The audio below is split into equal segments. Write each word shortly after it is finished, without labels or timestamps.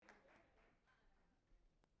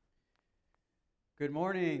Good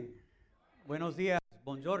morning. Buenos días.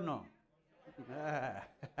 Buongiorno. All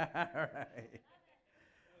right.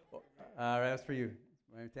 All right, that's for you,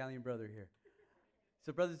 my Italian brother here.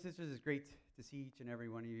 So, brothers and sisters, it's great to see each and every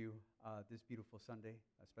one of you this beautiful Sunday,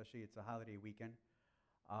 especially it's a holiday weekend.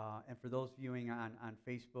 And for those viewing on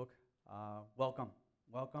Facebook, welcome.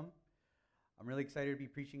 Welcome. I'm really excited to be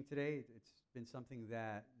preaching today. It's been something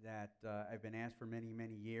that I've been asked for many,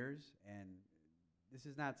 many years, and this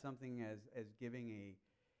is not something as giving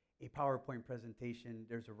a PowerPoint presentation.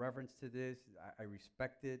 There's a reverence to this. I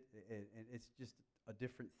respect it, and it's just a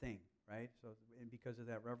different thing, right? So, and because of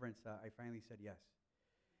that reverence, I finally said yes.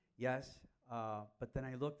 Yes, but then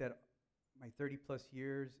I looked at my 30-plus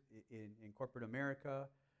years in corporate America,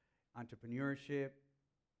 entrepreneurship,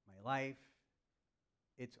 my life.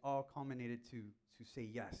 It's all culminated to say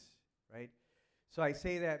yes, right? So I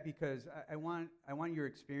say that because I want your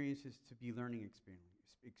experiences to be learning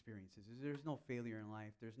experiences. There's no failure in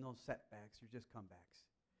life. There's no setbacks. There's just comebacks.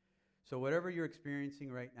 So whatever you're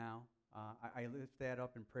experiencing right now, I lift that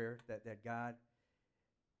up in prayer, that God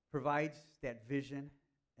provides that vision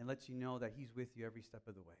and lets you know that he's with you every step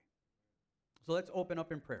of the way. So let's open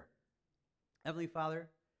up in prayer. Heavenly Father,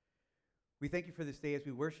 we thank you for this day as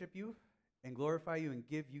we worship you and glorify you and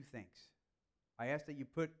give you thanks. I ask that you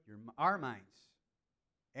put our minds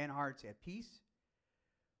and hearts at peace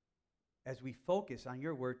as we focus on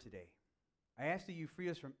your word today. I ask that you free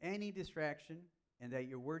us from any distraction and that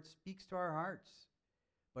your word speaks to our hearts,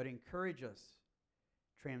 but encourage us,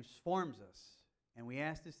 transforms us. And we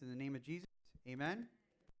ask this in the name of Jesus. Amen.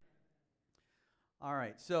 All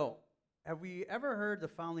right, so have we ever heard the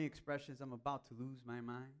following expressions, I'm about to lose my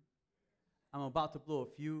mind, I'm about to blow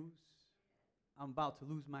a fuse, I'm about to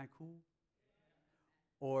lose my cool?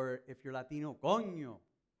 Or if you're Latino, coño,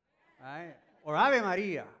 right? Or Ave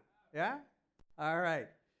Maria, yeah? All right.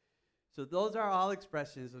 So those are all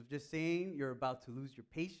expressions of just saying you're about to lose your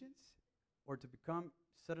patience or to become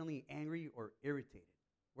suddenly angry or irritated.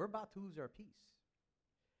 We're about to lose our peace.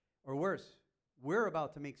 Or worse, we're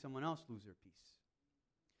about to make someone else lose their peace.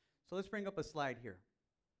 So let's bring up a slide here.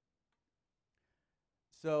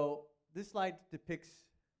 So this slide depicts,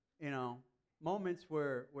 moments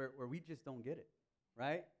where we just don't get it,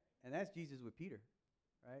 right? And that's Jesus with Peter,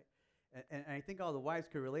 right? And I think all the wives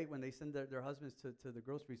could relate when they send their husbands to the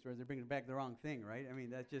grocery stores. They're bringing back the wrong thing, right? I mean,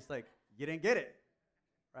 that's just like, you didn't get it,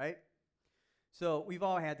 right? So we've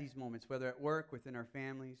all had these moments, whether at work, within our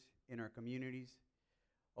families, in our communities,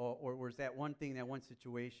 or was that one thing, that one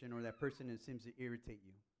situation, or that person that seems to irritate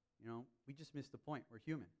you. We just missed the point. We're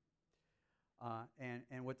human.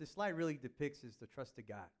 And what this slide really depicts is the trust of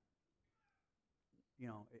God.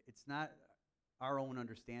 It's not our own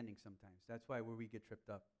understanding sometimes. That's where we get tripped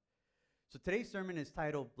up. So today's sermon is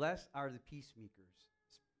titled, Blessed are the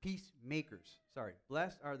Peacemakers.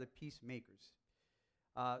 Blessed are the peacemakers.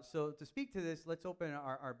 So to speak to this, let's open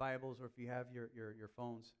our Bibles, or if you have your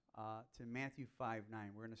phones, to Matthew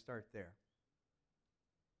 5:9. We're going to start there.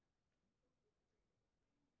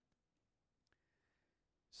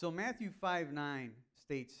 So Matthew 5:9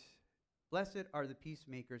 states, Blessed are the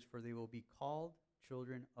peacemakers, for they will be called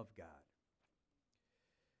children of God.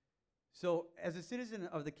 So as a citizen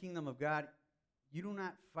of the kingdom of God, you do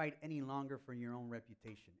not fight any longer for your own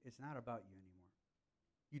reputation. It's not about you anymore.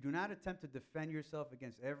 You do not attempt to defend yourself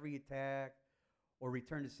against every attack or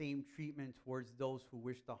return the same treatment towards those who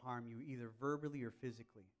wish to harm you, either verbally or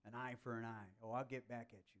physically. An eye for an eye. Oh, I'll get back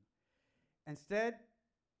at you. Instead,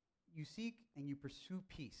 you seek and you pursue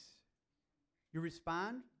peace. You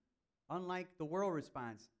respond, unlike the world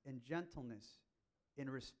responds, in gentleness, in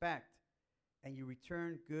respect, and you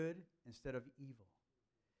return good instead of evil.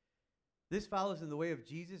 This follows in the way of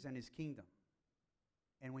Jesus and his kingdom.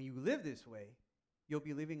 And when you live this way, you'll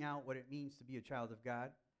be living out what it means to be a child of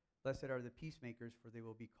God. Blessed are the peacemakers, for they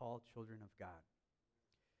will be called children of God.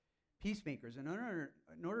 Peacemakers. In order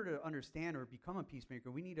to understand or become a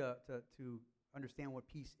peacemaker, we need to understand what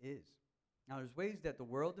peace is. Now, there's ways that the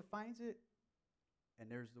world defines it, and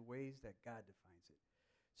there's the ways that God defines it.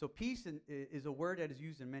 So peace is a word that is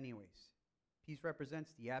used in many ways. Peace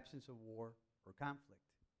represents the absence of war or conflict.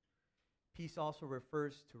 Peace also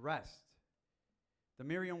refers to rest. The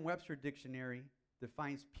Merriam-Webster dictionary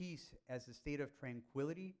defines peace as a state of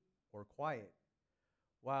tranquility or quiet,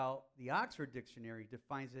 while the Oxford dictionary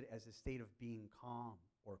defines it as a state of being calm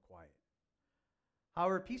or quiet.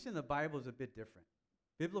 However, peace in the Bible is a bit different.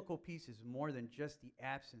 Biblical peace is more than just the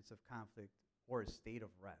absence of conflict or a state of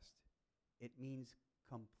rest. It means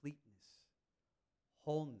completeness,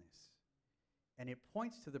 wholeness, and it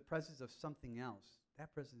points to the presence of something else.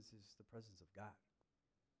 That presence is the presence of God.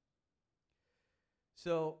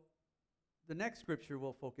 So the next scripture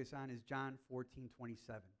we'll focus on is John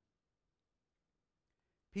 14:27.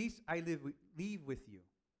 Peace I leave with you.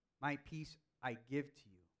 My peace I give to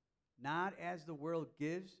you. Not as the world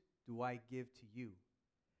gives, do I give to you.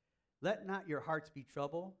 Let not your hearts be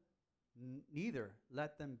troubled, neither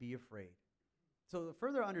let them be afraid. So to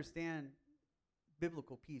further understand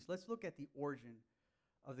biblical peace, let's look at the origin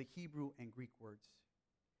of the Hebrew and Greek words.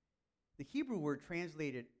 The Hebrew word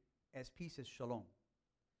translated as peace is shalom.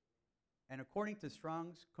 And according to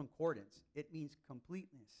Strong's Concordance, it means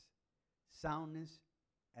completeness, soundness,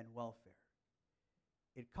 and welfare.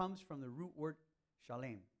 It comes from the root word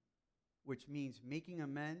shalem, which means making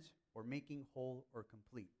amends or making whole or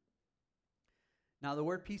complete. Now, the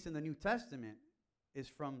word peace in the New Testament is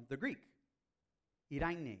from the Greek,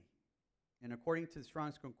 eirene. And according to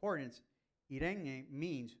Strong's Concordance, eirene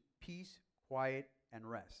means peace, quiet, and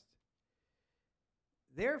rest.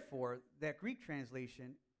 Therefore, that Greek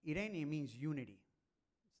translation, eirene, means unity.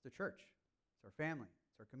 It's the church. It's our family.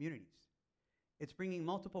 It's our communities. It's bringing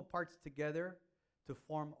multiple parts together to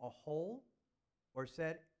form a whole, or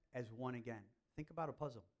said as one again. Think about a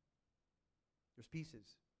puzzle. There's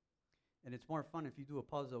pieces. And it's more fun if you do a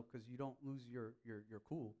puzzle because you don't lose your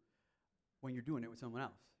cool when you're doing it with someone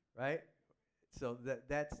else, right? So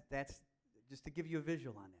that's just to give you a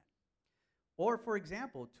visual on that. Or, for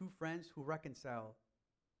example, two friends who reconcile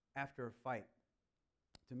after a fight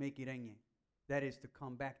to make irene. That is to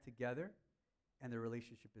come back together and the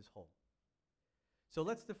relationship is whole. So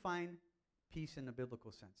let's define peace in the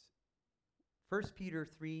biblical sense. 1 Peter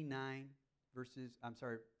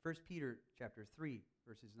chapter 3,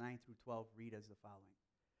 verses 9 through 12 read as the following.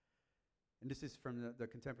 And this is from the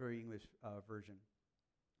Contemporary English version.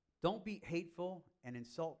 Don't be hateful and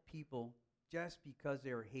insult people just because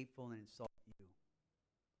they are hateful and insult you.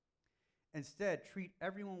 Instead, treat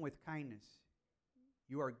everyone with kindness.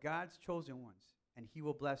 You are God's chosen ones, and He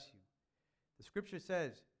will bless you. The scripture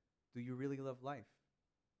says, do you really love life?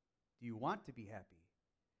 Do you want to be happy?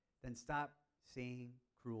 Then stop saying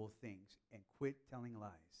cruel things and quit telling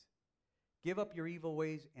lies. Give up your evil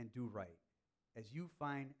ways and do right, as you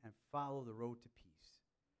find and follow the road to peace.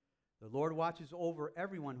 The Lord watches over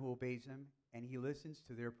everyone who obeys Him, and He listens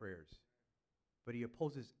to their prayers. But He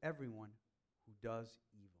opposes everyone who does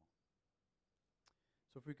evil.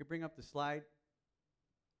 So if we could bring up the slide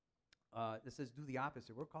that says do the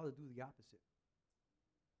opposite. We're called to do the opposite,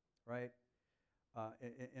 right?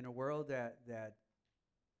 In a world that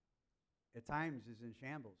at times is in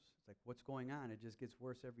shambles. It's like, what's going on? It just gets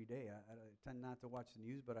worse every day. I tend not to watch the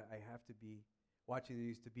news, but I have to be watching the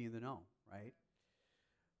news to be in the know, right?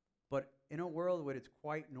 But in a world where it's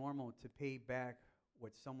quite normal to pay back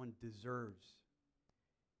what someone deserves,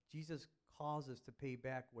 Jesus calls us to pay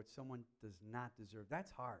back what someone does not deserve.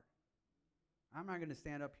 That's hard. I'm not going to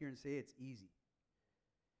stand up here and say it's easy.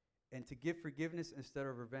 And to give forgiveness instead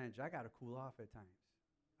of revenge, I got to cool off at times.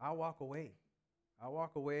 I'll walk away.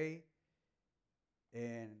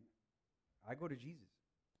 And I go to Jesus.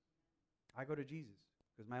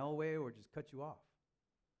 Because my old way will just cut you off.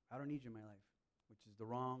 I don't need you in my life, which is the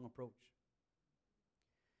wrong approach.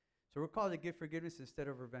 So we're called to give forgiveness instead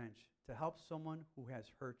of revenge, to help someone who has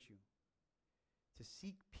hurt you, to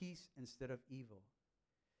seek peace instead of evil.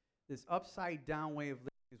 This upside down way of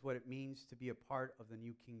living is what it means to be a part of the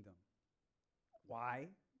new kingdom. Why?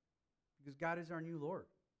 Because God is our new Lord.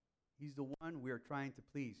 He's the one we are trying to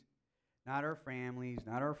please. Not our families,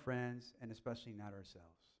 not our friends, and especially not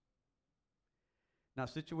ourselves. Now,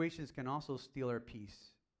 situations can also steal our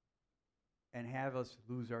peace and have us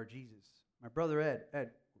lose our Jesus. My brother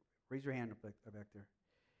Ed, raise your hand up back there.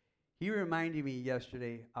 He reminded me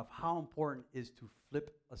yesterday of how important it is to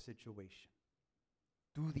flip a situation.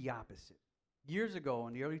 Do the opposite. Years ago,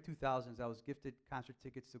 in the early 2000s, I was gifted concert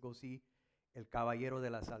tickets to go see El Caballero de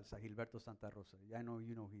la Salsa, Gilberto Santa Rosa. I know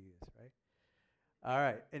you know who he is, right? All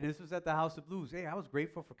right, and this was at the House of Blues. Hey, I was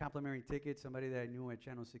grateful for complimentary tickets. Somebody that I knew at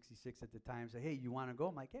Channel 66 at the time said, hey, you want to go?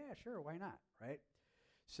 I'm like, yeah, sure, why not, right?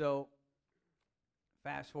 So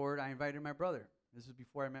fast forward, I invited my brother. This is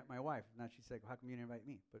before I met my wife. Now she said, how come you didn't invite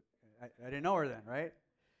me? But I didn't know her then, right?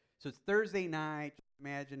 So it's Thursday night.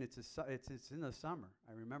 Imagine it's in the summer.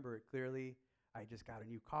 I remember it clearly. I just got a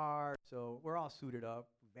new car, so we're all suited up.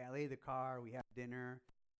 We valet the car. We have dinner.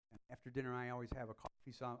 And after dinner, I always have a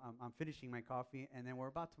coffee, so I'm finishing my coffee, and then we're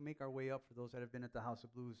about to make our way up, for those that have been at the House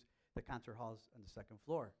of Blues, the concert hall's on the second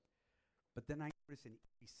floor. But then I notice an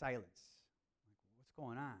eerie silence. I'm like, what's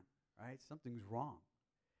going on, right? Something's wrong.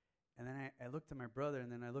 And then I looked at my brother,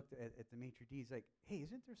 and then I looked at the maitre d'. He's like, hey,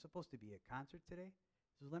 isn't there supposed to be a concert today?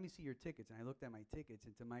 He says, let me see your tickets. And I looked at my tickets,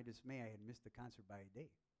 and to my dismay, I had missed the concert by a day.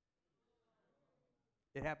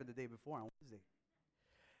 It happened the day before on Wednesday.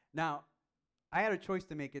 Now, I had a choice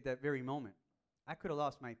to make at that very moment. I could have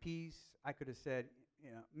lost my peace. I could have said,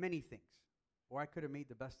 many things. Or I could have made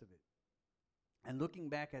the best of it. And looking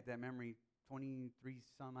back at that memory 23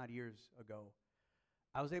 some odd years ago,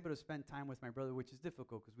 I was able to spend time with my brother, which is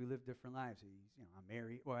difficult because we live different lives. He's, I'm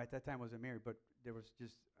married. Well, at that time I wasn't married, but there was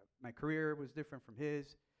just, my career was different from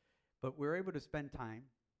his. But we were able to spend time.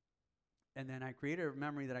 And then I created a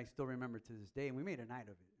memory that I still remember to this day, and we made a night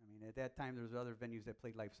of it. I mean, at that time, there was other venues that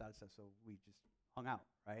played live salsa, so we just hung out,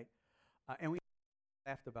 right? And we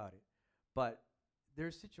laughed about it. But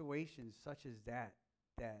there's situations such as that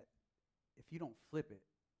if you don't flip it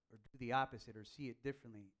or do the opposite or see it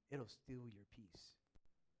differently, it'll steal your peace,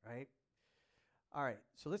 right? All right,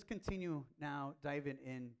 so let's continue now diving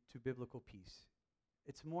into biblical peace.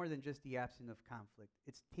 It's more than just the absence of conflict.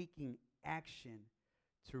 It's taking action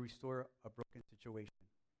to restore a broken situation.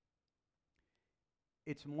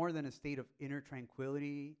 It's more than a state of inner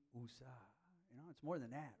tranquility, it's more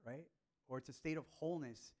than that, right? Or it's a state of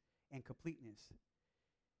wholeness and completeness.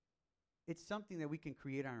 It's something that we can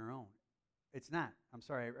create on our own. It's not,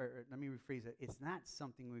 let me rephrase that. It's not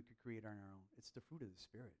something we could create on our own. It's the fruit of the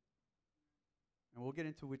Spirit. And we'll get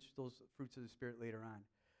into those fruits of the Spirit later on.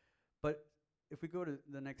 But if we go to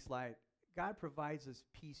the next slide, God provides us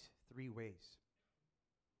peace 3 ways.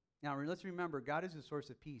 Now, let's remember, God is the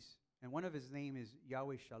source of peace, and one of his name is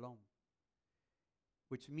Yahweh Shalom,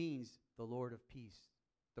 which means the Lord of peace,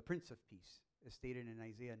 the Prince of Peace, as stated in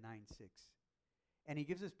Isaiah 9:6. And he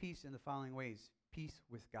gives us peace in the following ways: peace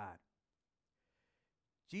with God.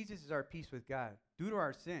 Jesus is our peace with God. Due to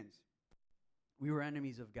our sins, we were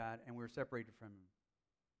enemies of God, and we were separated from him.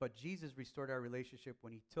 But Jesus restored our relationship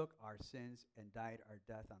when he took our sins and died our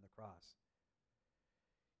death on the cross.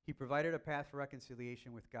 He provided a path for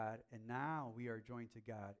reconciliation with God, and now we are joined to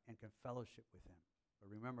God and can fellowship with him. But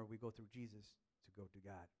remember, we go through Jesus to go to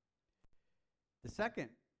God. The second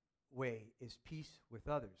way is peace with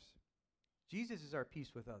others. Jesus is our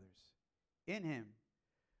peace with others. In him,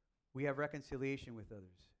 we have reconciliation with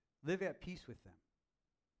others. Live at peace with them.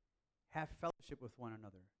 Have fellowship with one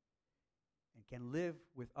another. And can live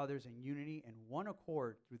with others in unity and one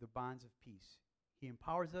accord through the bonds of peace. He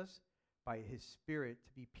empowers us by his Spirit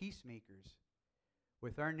to be peacemakers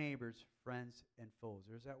with our neighbors, friends, and foes.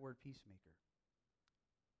 There's that word, peacemaker.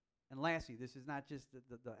 And lastly, this is not just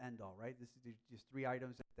the end all, right? This is just 3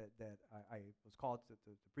 items that I was called to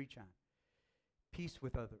preach on. Peace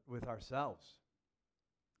with ourselves.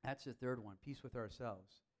 That's the third one, peace with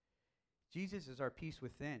ourselves. Jesus is our peace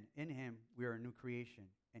within. In him, we are a new creation,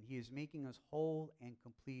 and he is making us whole and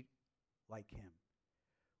complete like him.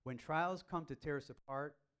 When trials come to tear us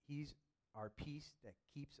apart, he's our peace that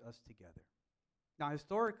keeps us together. Now,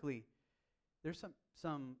 historically, there's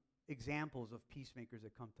some examples of peacemakers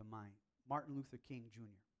that come to mind. Martin Luther King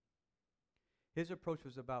Jr. His approach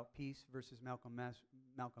was about peace versus Malcolm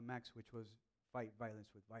X, which was fight violence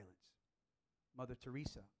with violence. Mother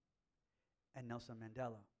Teresa and Nelson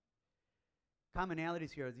Mandela.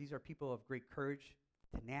 Commonalities here, these are people of great courage,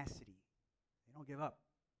 tenacity. They don't give up.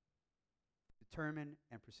 Determined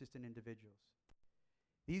and persistent individuals.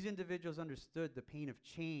 These individuals understood the pain of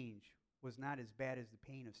change was not as bad as the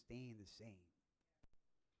pain of staying the same.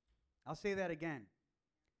 I'll say that again.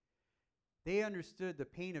 They understood the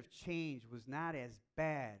pain of change was not as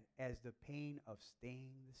bad as the pain of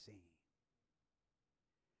staying the same.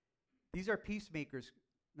 These are peacemakers.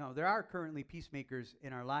 No, there are currently peacemakers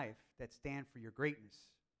in our life that stand for your greatness,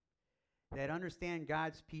 that understand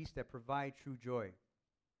God's peace, that provide true joy.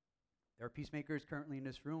 There are peacemakers currently in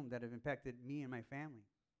this room that have impacted me and my family.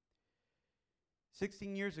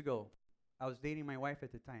 16 years ago, I was dating my wife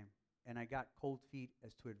at the time, and I got cold feet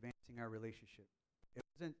as to advancing our relationship. It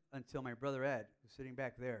wasn't until my brother Ed, who's sitting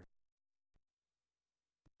back there,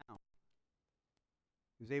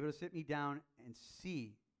 he was able to sit me down and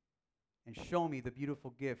see and show me the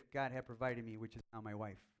beautiful gift God had provided me, which is now my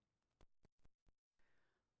wife.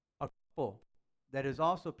 A couple that is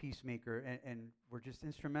also peacemaker, and we're just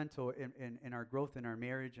instrumental in our growth in our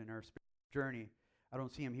marriage and our spiritual journey. I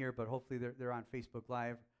don't see them here, but hopefully they're on Facebook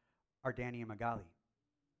Live, are Danny and Magali.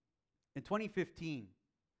 In 2015,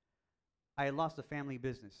 I had lost a family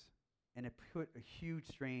business, and it put a huge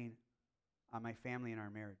strain on my family and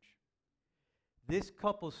our marriage. This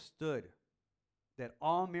couple stood that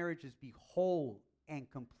all marriages be whole and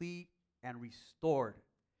complete and restored.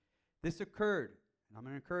 This occurred, and I'm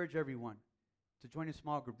going to encourage everyone to join a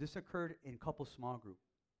small group. This occurred in couple small group.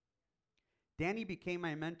 Danny became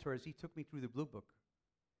my mentor as he took me through the Blue Book.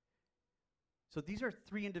 So these are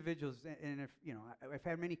three individuals, and if you know, I've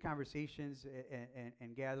had many conversations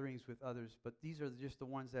and gatherings with others, but these are just the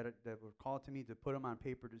ones that were called to me to put them on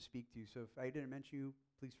paper to speak to you. So if I didn't mention you,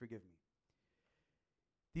 please forgive me.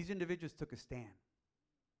 These individuals took a stand.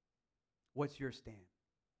 What's your stand?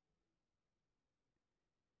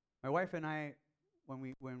 My wife and I, when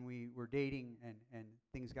we were dating and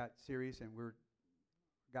things got serious and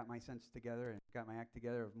got my sense together and got my act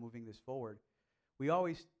together of moving this forward, we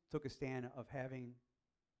always took a stand of having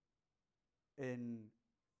an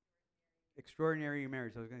extraordinary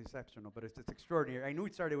marriage. I was going to say exceptional, but it's extraordinary. I knew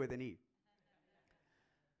it started with an E.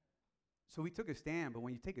 So we took a stand, but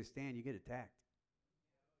when you take a stand, you get attacked.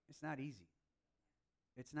 It's not easy.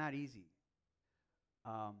 It's not easy.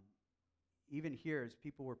 Even here, as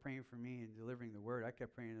people were praying for me and delivering the word, I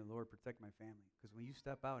kept praying to the Lord, protect my family. Because when you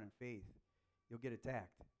step out in faith, you'll get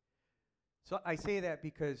attacked. So I say that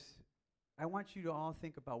because I want you to all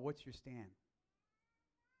think about what's your stand.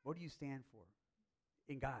 What do you stand for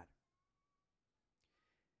in God?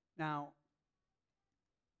 Now,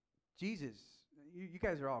 Jesus, you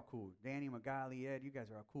guys are all cool. Danny, Magali, Ed, you guys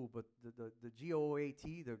are all cool. But the GOAT,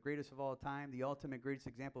 the greatest of all time, the ultimate greatest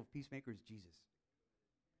example of peacemaker is Jesus.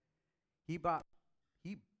 He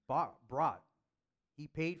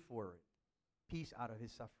paid for it, peace out of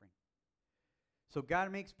his suffering. So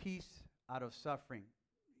God makes peace out of suffering.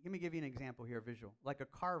 Let me give you an example here, visual. Like a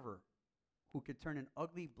carver who could turn an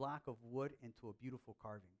ugly block of wood into a beautiful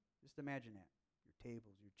carving. Just imagine that. Your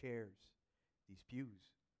tables, your chairs, these pews,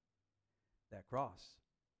 that cross.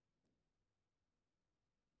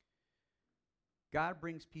 God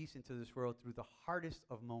brings peace into this world through the hardest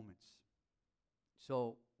of moments.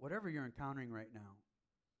 So whatever you're encountering right now,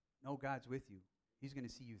 know God's with you. He's going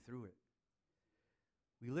to see you through it.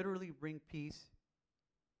 We literally bring peace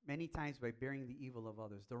many times by bearing the evil of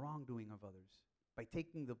others, the wrongdoing of others, by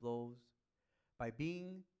taking the blows, by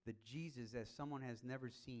being the Jesus that someone has never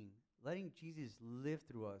seen, letting Jesus live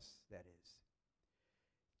through us, that is.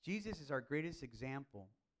 Jesus is our greatest example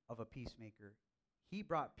of a peacemaker. He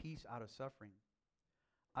brought peace out of suffering.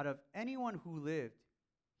 Out of anyone who lived,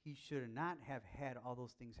 he should not have had all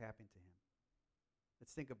those things happen to him.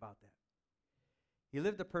 Let's think about that. He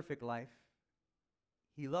lived a perfect life.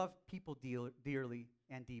 He loved people dearly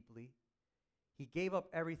and deeply. He gave up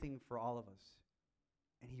everything for all of us.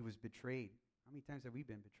 And he was betrayed. How many times have we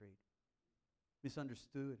been betrayed?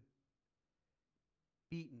 Misunderstood,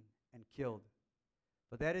 beaten, and killed.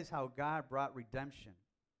 But that is how God brought redemption.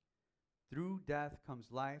 Through death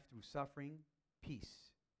comes life, through suffering, peace.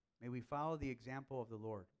 May we follow the example of the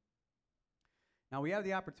Lord. Now we have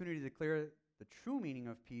the opportunity to declare the true meaning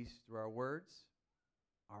of peace through our words,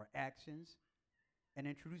 our actions, and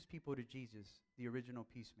introduce people to Jesus, the original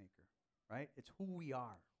peacemaker, right? It's who we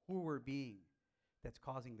are, who we're being, that's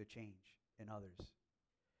causing the change in others.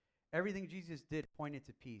 Everything Jesus did pointed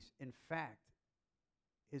to peace. In fact,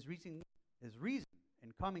 his reason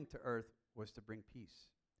in coming to earth was to bring peace.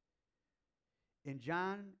 In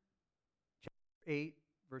John chapter 8,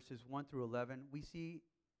 verses 1 through 11, we see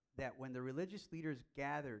that when the religious leaders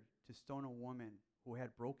gathered to stone a woman who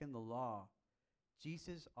had broken the law,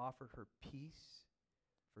 Jesus offered her peace,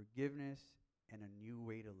 forgiveness, and a new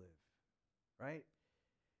way to live. Right?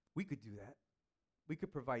 We could do that. We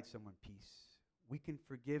could provide someone peace. We can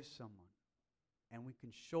forgive someone. And we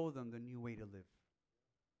can show them the new way to live.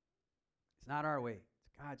 It's not our way.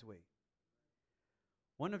 It's God's way.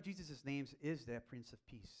 One of Jesus' names is that Prince of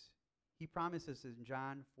Peace. He promises in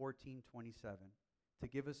John 14:27 to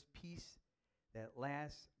give us peace that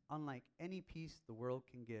lasts unlike any peace the world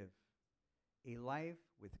can give. A life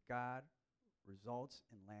with God results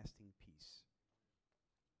in lasting peace.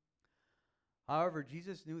 However,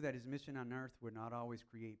 Jesus knew that his mission on earth would not always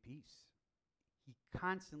create peace. He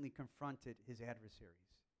constantly confronted his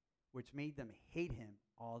adversaries, which made them hate him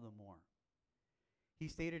all the more. He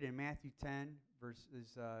stated in Matthew 10,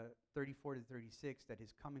 verses 34 to 36, that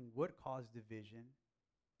his coming would cause division,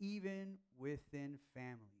 even within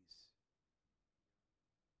families.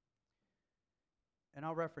 And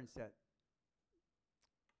I'll reference that.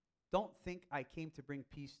 Don't think I came to bring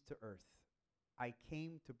peace to earth. I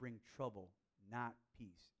came to bring trouble, not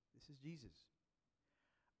peace. This is Jesus.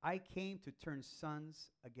 I came to turn sons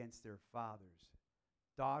against their fathers,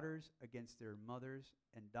 daughters against their mothers,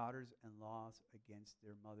 and daughters-in-laws against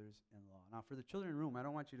their mothers-in-law. Now, for the children in the room, I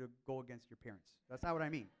don't want you to go against your parents. That's not what I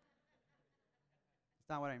mean. That's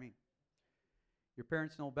not what I mean. Your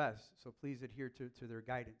parents know best, so please adhere to their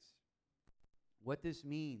guidance. What this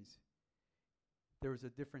means, there was a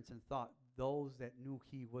difference in thought. Those that knew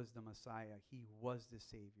he was the Messiah, he was the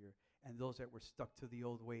Savior, and those that were stuck to the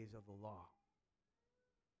old ways of the law.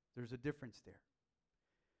 There's a difference there.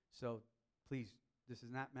 So please, this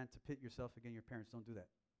is not meant to pit yourself against your parents. Don't do that.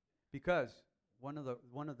 Because one of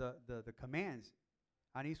the commands,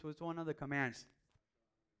 Anis, what's one of the commands?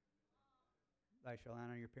 I shall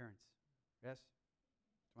honor your parents. Yes?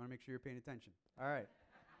 Just want to make sure you're paying attention. All right.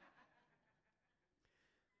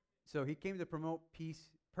 So he came to promote peace,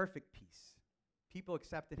 perfect peace. People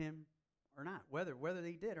accepted him or not, whether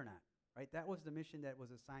they did or not. Right? That was the mission that was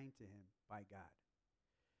assigned to him by God.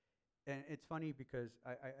 And it's funny because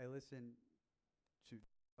I listen to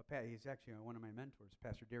he's actually one of my mentors,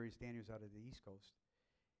 Pastor Darius Daniels out of the East Coast.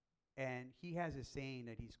 And he has a saying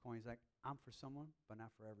that he's coined. He's like, I'm for someone, but not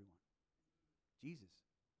for everyone. Jesus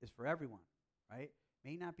is for everyone, right?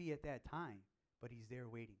 May not be at that time, but he's there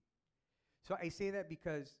waiting. So I say that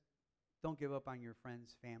because don't give up on your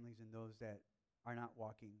friends, families, and those that are not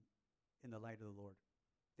walking in the light of the Lord.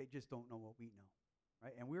 They just don't know what we know,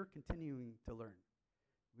 right? And we're continuing to learn.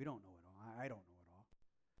 We don't know it all. I don't know it all.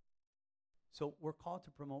 So we're called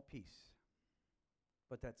to promote peace,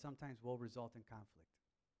 but that sometimes will result in conflict.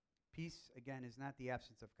 Peace, again, is not the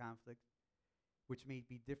absence of conflict, which may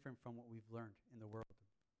be different from what we've learned in the world.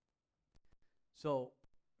 So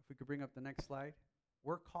if we could bring up the next slide.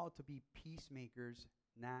 We're called to be peacemakers,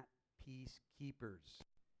 not peacekeepers.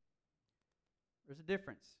 There's a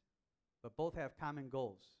difference, but both have common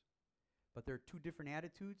goals. But there are two different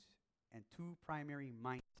attitudes and two primary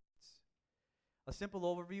mindsets. A simple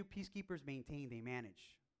overview: peacekeepers maintain, they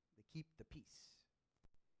manage, they keep the peace.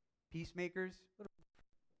 Peacemakers,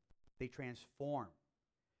 they transform.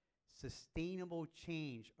 Sustainable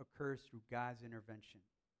change occurs through God's intervention.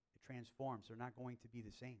 It transforms. They're not going to be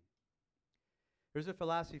the same. There's a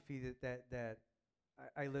philosophy that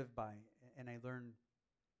I live by, and I learned.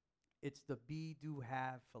 It's the be, do,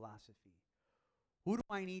 have philosophy. Who do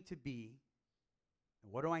I need to be,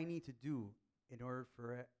 and what do I need to do in order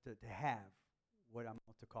for it to have what I'm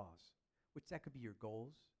out to cause? Which that could be your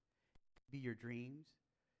goals, be your dreams,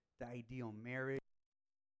 the ideal marriage,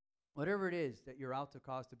 whatever it is that you're out to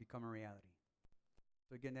cause to become a reality.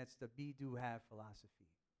 So again, that's the be, do, have philosophy.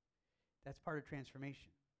 That's part of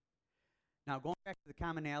transformation. Now, going back to the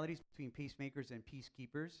commonalities between peacemakers and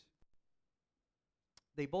peacekeepers,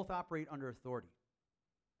 they both operate under authority.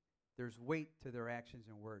 There's weight to their actions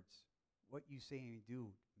and words. What you say and do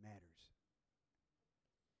matters.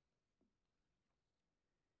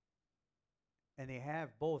 And they have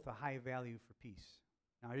both a high value for peace.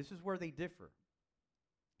 Now, this is where they differ.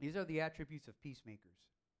 These are the attributes of peacekeepers.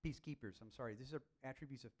 These are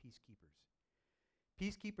attributes of peacekeepers.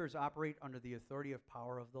 Peacekeepers operate under the authority of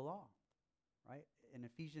power of the law, right? In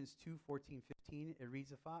Ephesians 2:14-15, it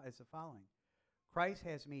reads as the following. Christ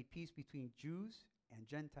has made peace between Jews and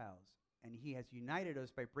Gentiles, and he has united us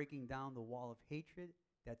by breaking down the wall of hatred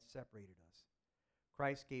that separated us.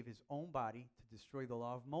 Christ gave his own body to destroy the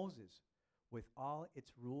law of Moses with all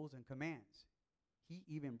its rules and commands. He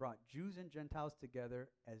even brought Jews and Gentiles together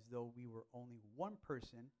as though we were only one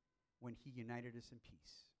person when he united us in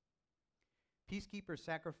peace. Peacekeepers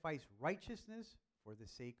sacrifice righteousness for the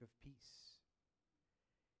sake of peace.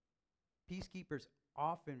 Peacekeepers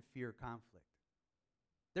often fear conflict.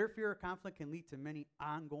 Their fear of conflict can lead to many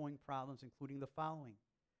ongoing problems, including the following: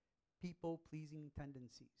 people-pleasing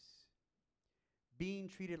tendencies, being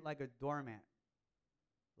treated like a doormat,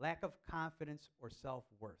 lack of confidence or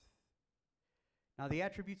self-worth. Now, the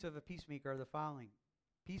attributes of a peacemaker are the following.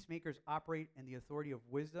 Peacemakers operate in the authority of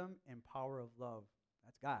wisdom and power of love.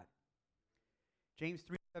 That's God. James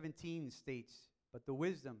 3:17 states, but the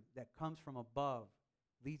wisdom that comes from above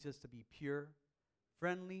leads us to be pure,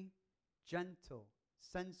 friendly, gentle,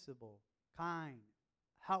 sensible, kind,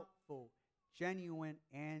 helpful, genuine,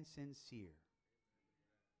 and sincere.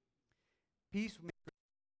 Peacemakers,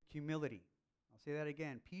 humility. I'll say that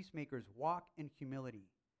again. Peacemakers walk in humility.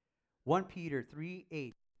 1 Peter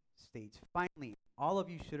 3:8 states, finally, all of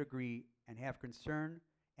you should agree and have concern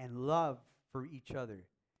and love for each other.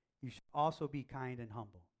 You should also be kind and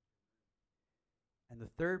humble. And the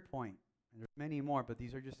third point, and there's many more, but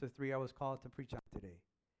these are just the three I was called to preach on today.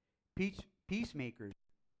 Peacemakers,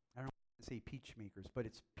 I don't want to say peachmakers, but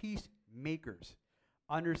it's peacemakers,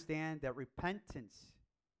 understand that repentance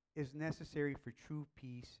is necessary for true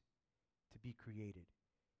peace to be created.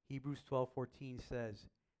 Hebrews 12:14 says,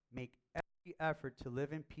 make every effort to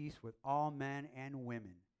live in peace with all men and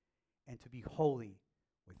women, and to be holy.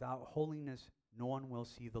 Without holiness, no one will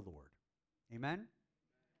see the Lord. Amen?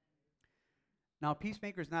 Now,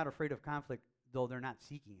 peacemakers not afraid of conflict, though they're not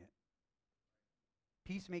seeking it.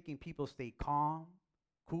 Peacemaking people stay calm,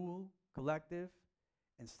 cool, collective,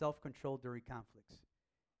 and self-controlled during conflicts.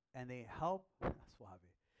 And they help,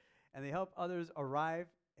 others arrive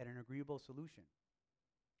at an agreeable solution.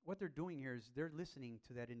 what they're doing here is they're listening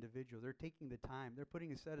to that individual. They're taking the time. They're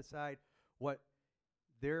putting set aside what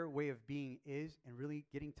their way of being is and really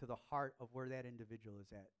getting to the heart of where that individual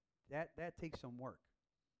is at. That takes some work,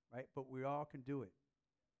 right? But we all can do it.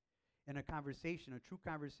 In a conversation, a true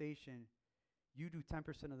conversation, you do 10%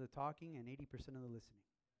 of the talking and 80% of the listening.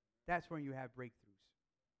 That's when you have breakthroughs.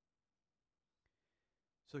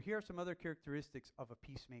 So here are some other characteristics of a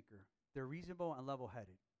peacemaker. They're reasonable and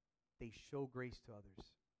level-headed. They show grace to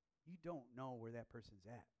others. You don't know where that person's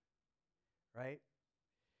at, right?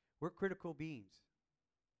 We're critical beings.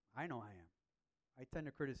 I know I am. I tend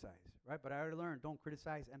to criticize, right? But I already learned, don't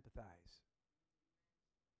criticize, empathize,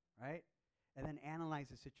 right? And then analyze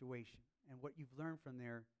the situation and what you've learned from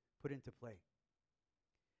there, put into play.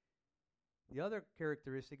 The other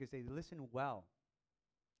characteristic is they listen well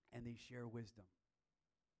and they share wisdom.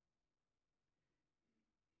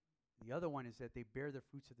 The other one is that they bear the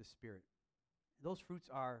fruits of the Spirit. Those fruits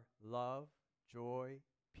are love, joy,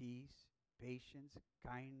 peace, patience,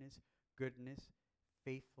 kindness, goodness,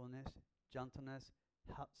 faithfulness, gentleness,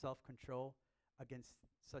 self-control. Against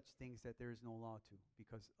such things that there is no law to,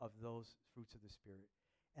 because of those fruits of the Spirit.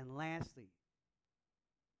 And lastly,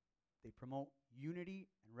 they promote unity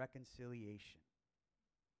and reconciliation.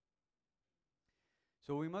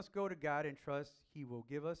 So we must go to God and trust He will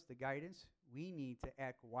give us the guidance we need to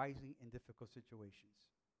act wisely in difficult situations.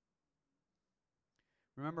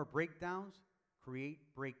 Remember, breakdowns create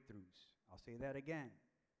breakthroughs. I'll say that again.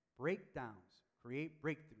 Breakdowns create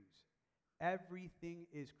breakthroughs. Everything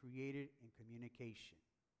is created in communication.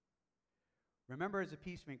 Remember, as a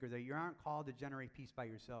peacemaker, that you aren't called to generate peace by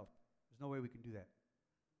yourself. There's no way we can do that.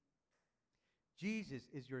 Jesus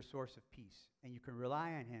is your source of peace, and you can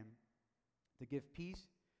rely on Him to give peace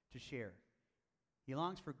to share. He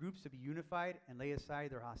longs for groups to be unified and lay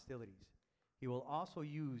aside their hostilities. He will also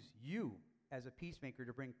use you as a peacemaker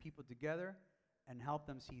to bring people together and help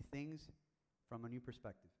them see things from a new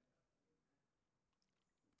perspective.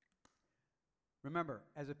 Remember,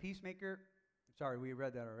 as a peacemaker, we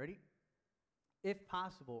read that already. If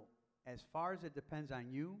possible, as far as it depends on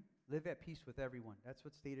you, live at peace with everyone. That's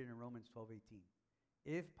what's stated in Romans 12:18.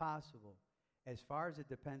 If possible, as far as it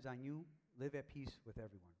depends on you, live at peace with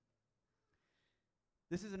everyone.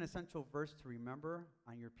 This is an essential verse to remember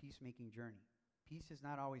on your peacemaking journey. Peace is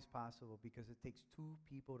not always possible because it takes two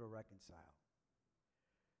people to reconcile.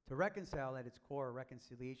 To reconcile at its core,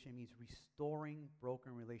 reconciliation means restoring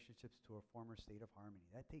broken relationships to a former state of harmony.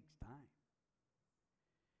 That takes time.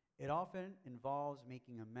 It often involves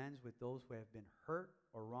making amends with those who have been hurt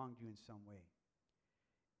or wronged you in some way.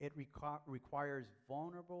 It requires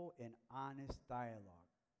vulnerable and honest dialogue.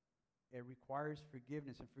 It requires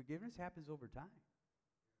forgiveness, and forgiveness happens over time.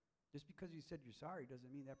 Just because you said you're sorry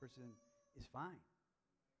doesn't mean that person is fine.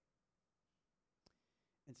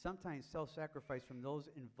 And sometimes self-sacrifice from those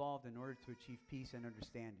involved in order to achieve peace and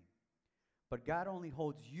understanding. But God only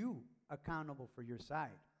holds you accountable for your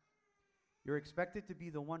side. You're expected to be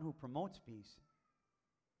the one who promotes peace,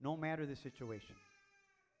 no matter the situation.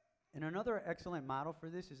 And another excellent model for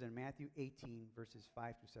this is in Matthew 18, verses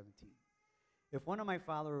 5 through 17. If one of my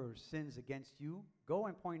followers sins against you, go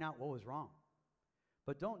and point out what was wrong.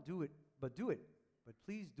 But do it. But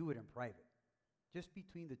please do it in private, just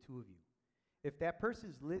between the two of you. If that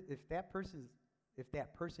person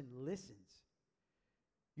listens,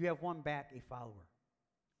 you have won back a follower.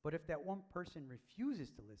 But if that one person refuses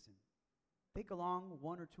to listen, take along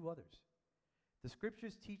one or two others. The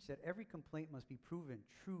scriptures teach that every complaint must be proven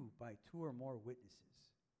true by two or more witnesses.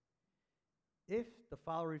 If the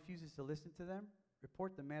follower refuses to listen to them,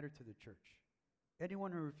 report the matter to the church.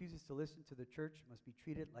 Anyone who refuses to listen to the church must be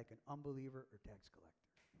treated like an unbeliever or tax collector.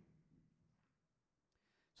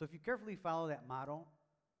 So if you carefully follow that model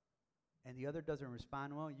and the other doesn't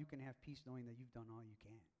respond well, you can have peace knowing that you've done all you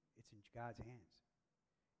can. It's in God's hands.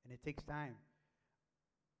 And it takes time.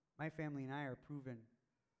 My family and I are proven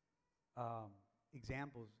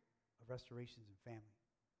examples of restorations in family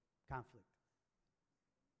conflict.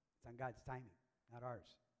 It's on God's timing, not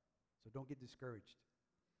ours. So don't get discouraged.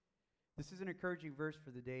 This is an encouraging verse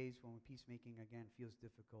for the days when peacemaking again feels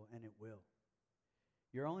difficult, and it will.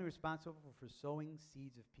 You're only responsible for sowing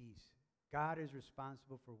seeds of peace. God is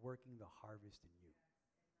responsible for working the harvest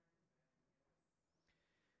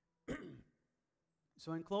in you.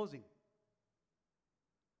 So in closing,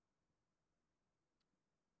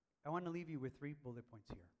 I want to leave you with 3 bullet points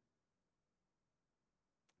here.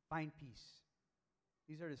 Find peace.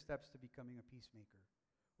 These are the steps to becoming a peacemaker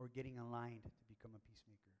or getting aligned to become a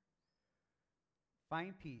peacemaker.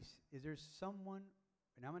 Find peace. Is there someone,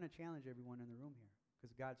 and I'm going to challenge everyone in the room here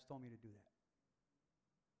because God's told me to do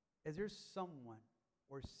that. Is there someone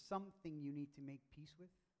or something you need to make peace with?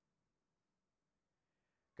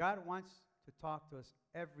 God wants to talk to us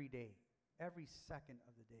every day, every second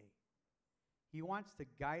of the day. He wants to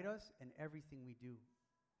guide us in everything we do.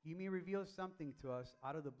 He may reveal something to us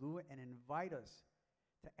out of the blue and invite us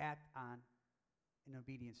to act on in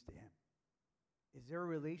obedience to Him. Is there a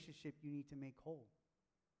relationship you need to make whole?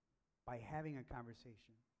 By having a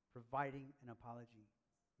conversation, providing an apology,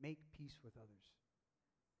 make peace with others.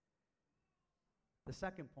 The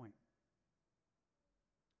second point,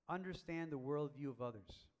 understand the worldview of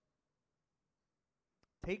others.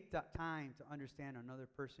 Take that time to understand another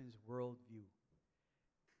person's worldview.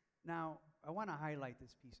 Now, I want to highlight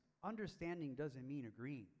this piece. Understanding doesn't mean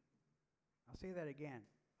agreeing. I'll say that again.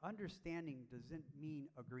 Understanding doesn't mean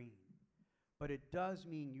agreeing. But it does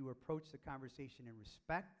mean you approach the conversation in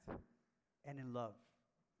respect and in love.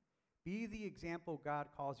 Be the example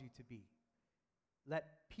God calls you to be.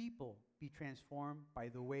 Let people be transformed by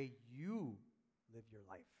the way you live your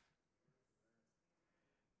life.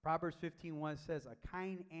 Proverbs 15:1 says, a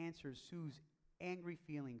kind answer soothes angry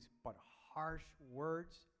feelings, but harsh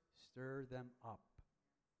words stir them up.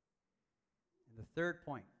 And the third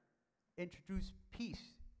point, introduce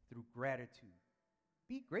peace through gratitude.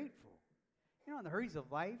 Be grateful. You know, in the hurries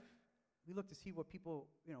of life, we look to see what people,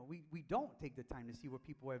 we don't take the time to see what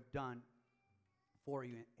people have done for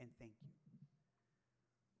you and thank you.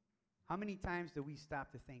 How many times do we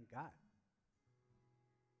stop to thank God?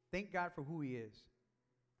 Thank God for who He is.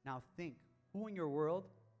 Now think, who in your world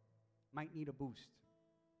might need a boost?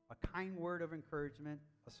 A kind word of encouragement,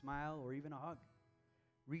 a smile, or even a hug.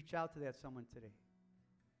 Reach out to that someone today.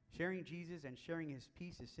 Sharing Jesus and sharing His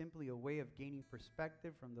peace is simply a way of gaining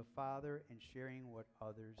perspective from the Father and sharing with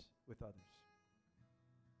others.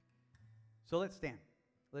 So let's stand.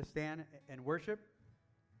 Let's stand and worship.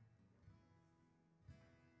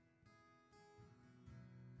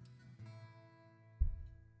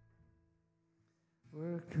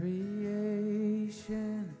 We're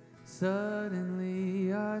creation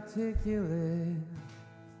suddenly articulate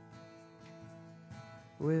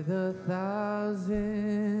with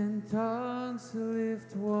 1,000 tongues to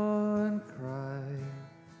lift one cry.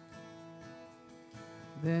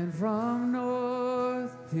 Then from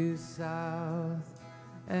north to south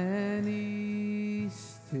and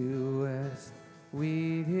east to west,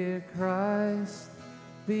 we'd hear Christ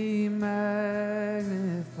be magnified.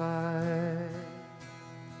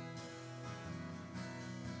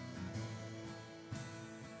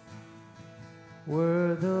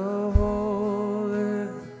 Were the whole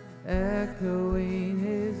earth echoing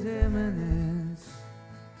His immanence,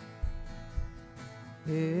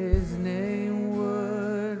 His name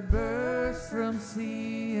would burst from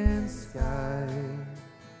sea and sky,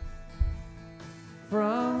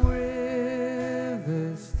 from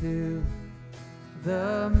rivers to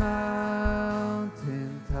the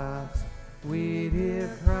mountain tops, we'd hear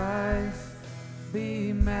Christ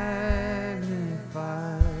be magnified.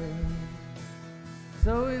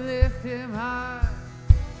 So we lift Him high,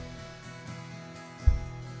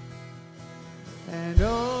 and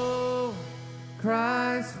oh,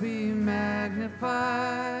 Christ be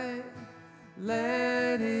magnified.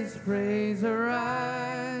 Let His praise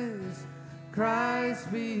arise.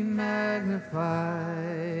 Christ be magnified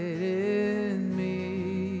in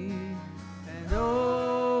me. And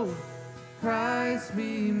oh, Christ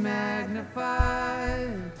be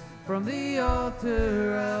magnified from the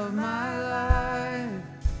altar of my life.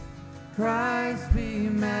 Christ be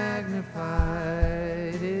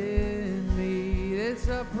magnified in me. It's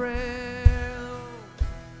a prayer, Lord.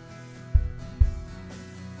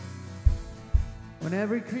 When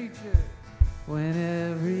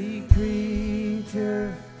every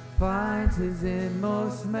creature finds his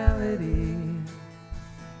inmost melody,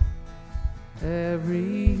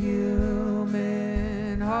 every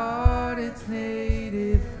human heart its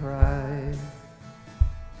native cry,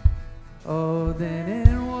 oh, then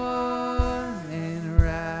in one enraptured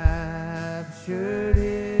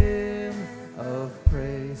hymn of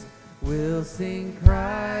praise we'll sing,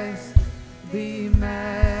 Christ be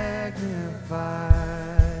magnified.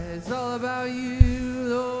 It's all about you,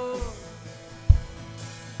 Lord.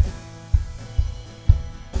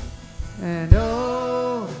 And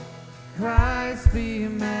oh, Christ be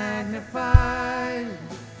magnified.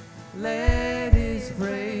 Let His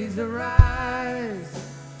praise arise.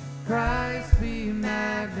 Christ be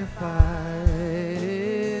magnified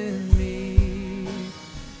in me.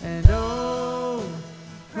 And oh,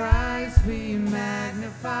 Christ be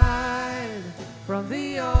magnified from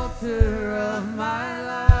the altar of my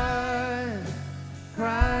life.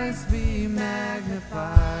 Christ be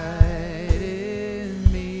magnified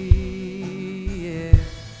in me. Yeah.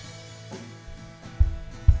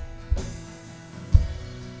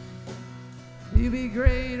 You be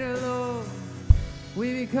greater, Lord.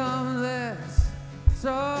 We become less. It's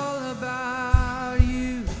all about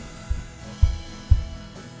you.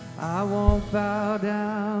 I won't bow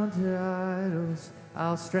down to idols.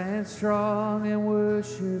 I'll stand strong and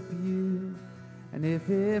worship you. And if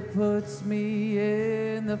it puts me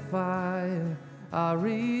in the fire, I'll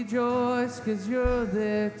rejoice 'cause you're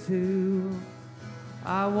there too.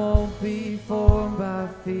 I won't be formed by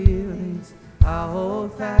feelings. I'll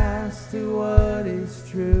hold fast to what is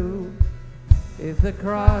true. If the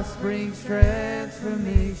cross brings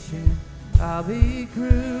transformation, I'll be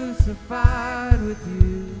crucified with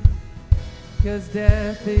you. 'Cause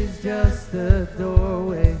death is just the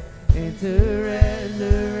doorway into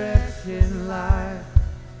resurrection life.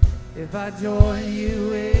 If I join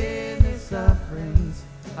you in the sufferings,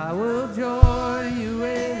 I will join you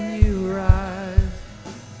when you rise.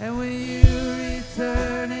 And when you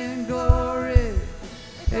return in glory,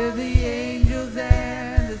 and the angels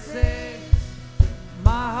and the saints,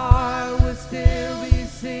 my heart will still be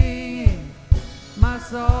singing, my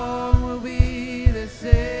song will be the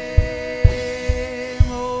same.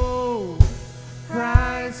 Oh,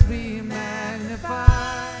 Christ be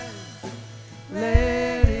magnified,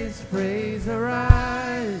 let his praise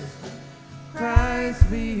arise. Christ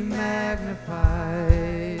be magnified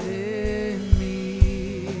in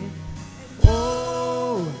me.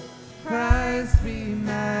 Oh, Christ be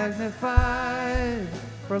magnified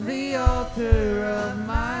from the altar of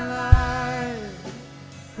my life.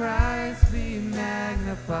 Christ be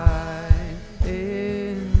magnified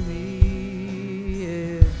in me.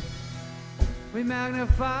 Yeah. We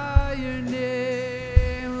magnify your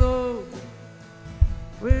name, Lord.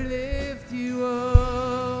 We lift you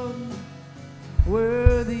up.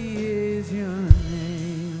 Worthy is your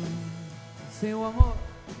name. Sing one more.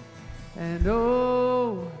 And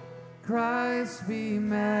oh, Christ be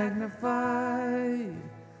magnified.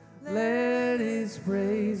 Let his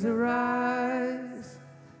praise arise.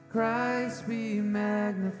 Christ be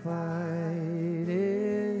magnified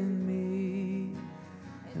in me.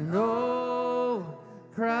 And oh,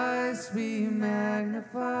 Christ be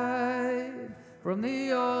magnified from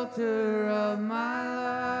the altar of my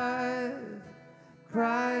life.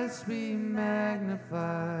 Christ be magnified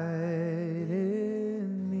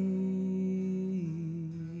in me.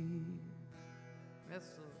 Yes,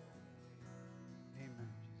 Lord. Amen,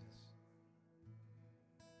 Jesus.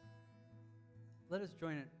 Let us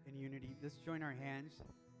join in unity. Let's join our hands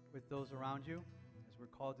with those around you as we're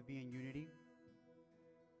called to be in unity.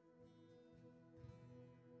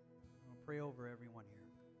 I'll pray over everyone here.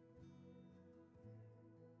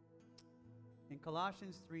 In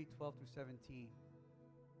Colossians 3:12-17,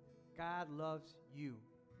 God loves you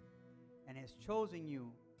and has chosen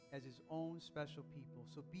you as his own special people.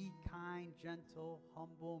 So be kind, gentle,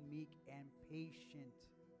 humble, meek, and patient.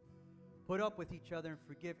 Put up with each other and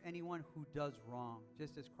forgive anyone who does wrong,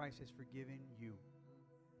 just as Christ has forgiven you.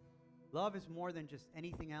 Love is more than just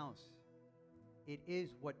anything else. It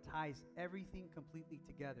is what ties everything completely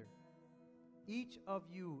together. Each of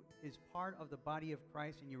you is part of the body of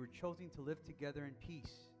Christ, and you were chosen to live together in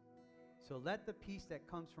peace. So let the peace that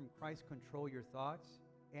comes from Christ control your thoughts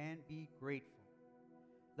and be grateful.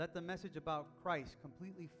 Let the message about Christ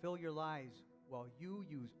completely fill your lives while you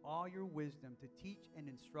use all your wisdom to teach and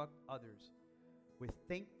instruct others. With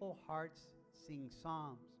thankful hearts, sing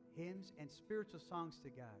psalms, hymns, and spiritual songs to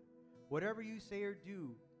God. Whatever you say or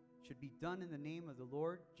do should be done in the name of the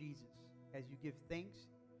Lord Jesus, as you give thanks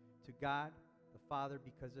to God the Father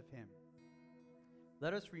because of him.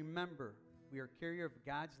 Let us remember we are carrier of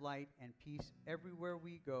God's light and peace everywhere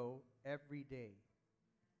we go, every day.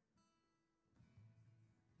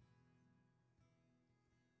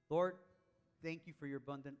 Lord, thank you for your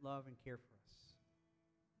abundant love and care for us.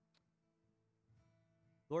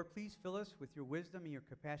 Lord, please fill us with your wisdom and your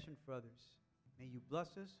compassion for others. May you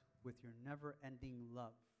bless us with your never-ending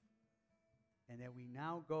love, and that we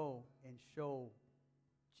now go and show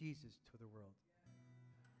Jesus to the world.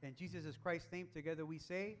 In Jesus Christ's name, together we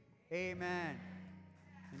say, amen.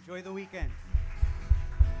 Enjoy the weekend.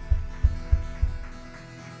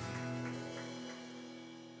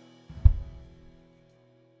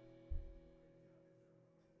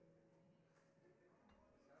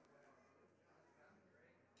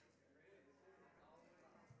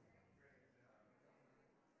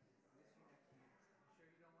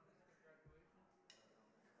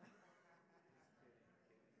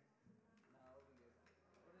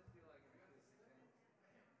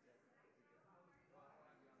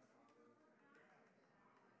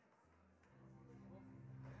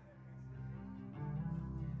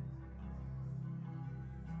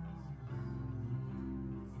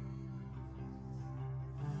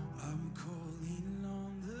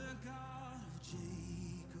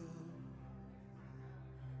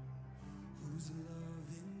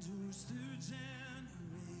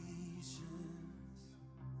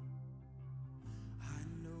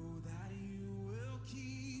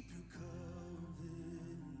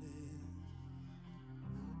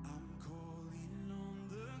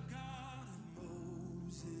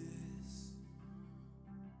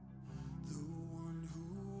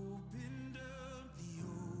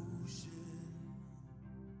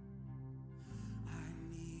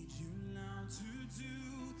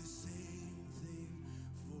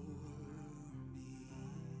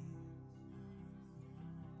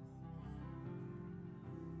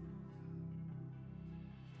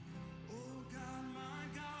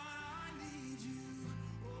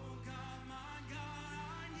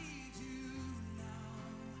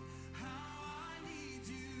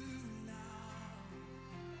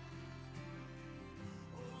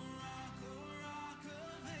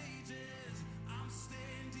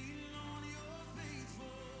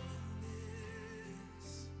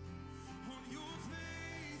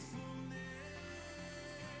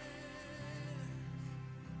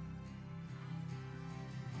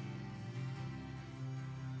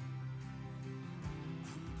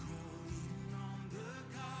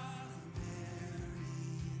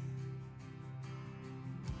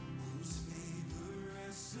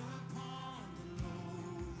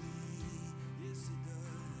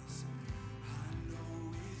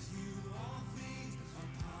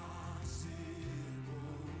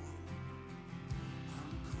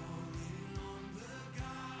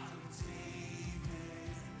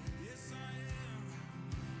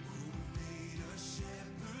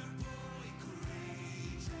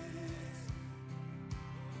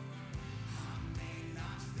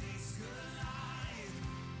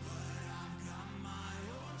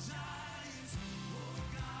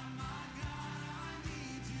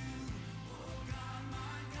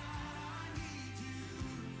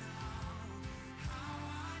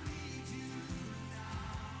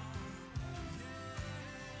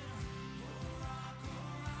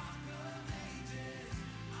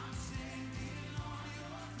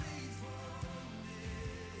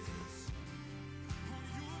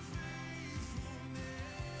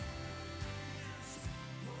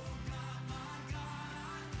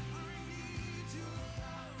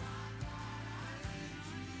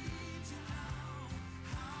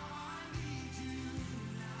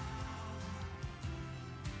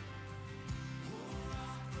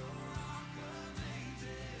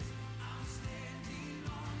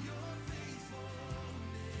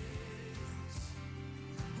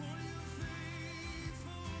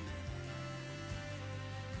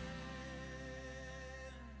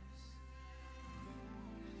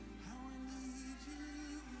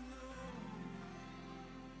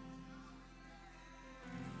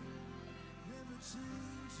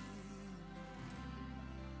 changing.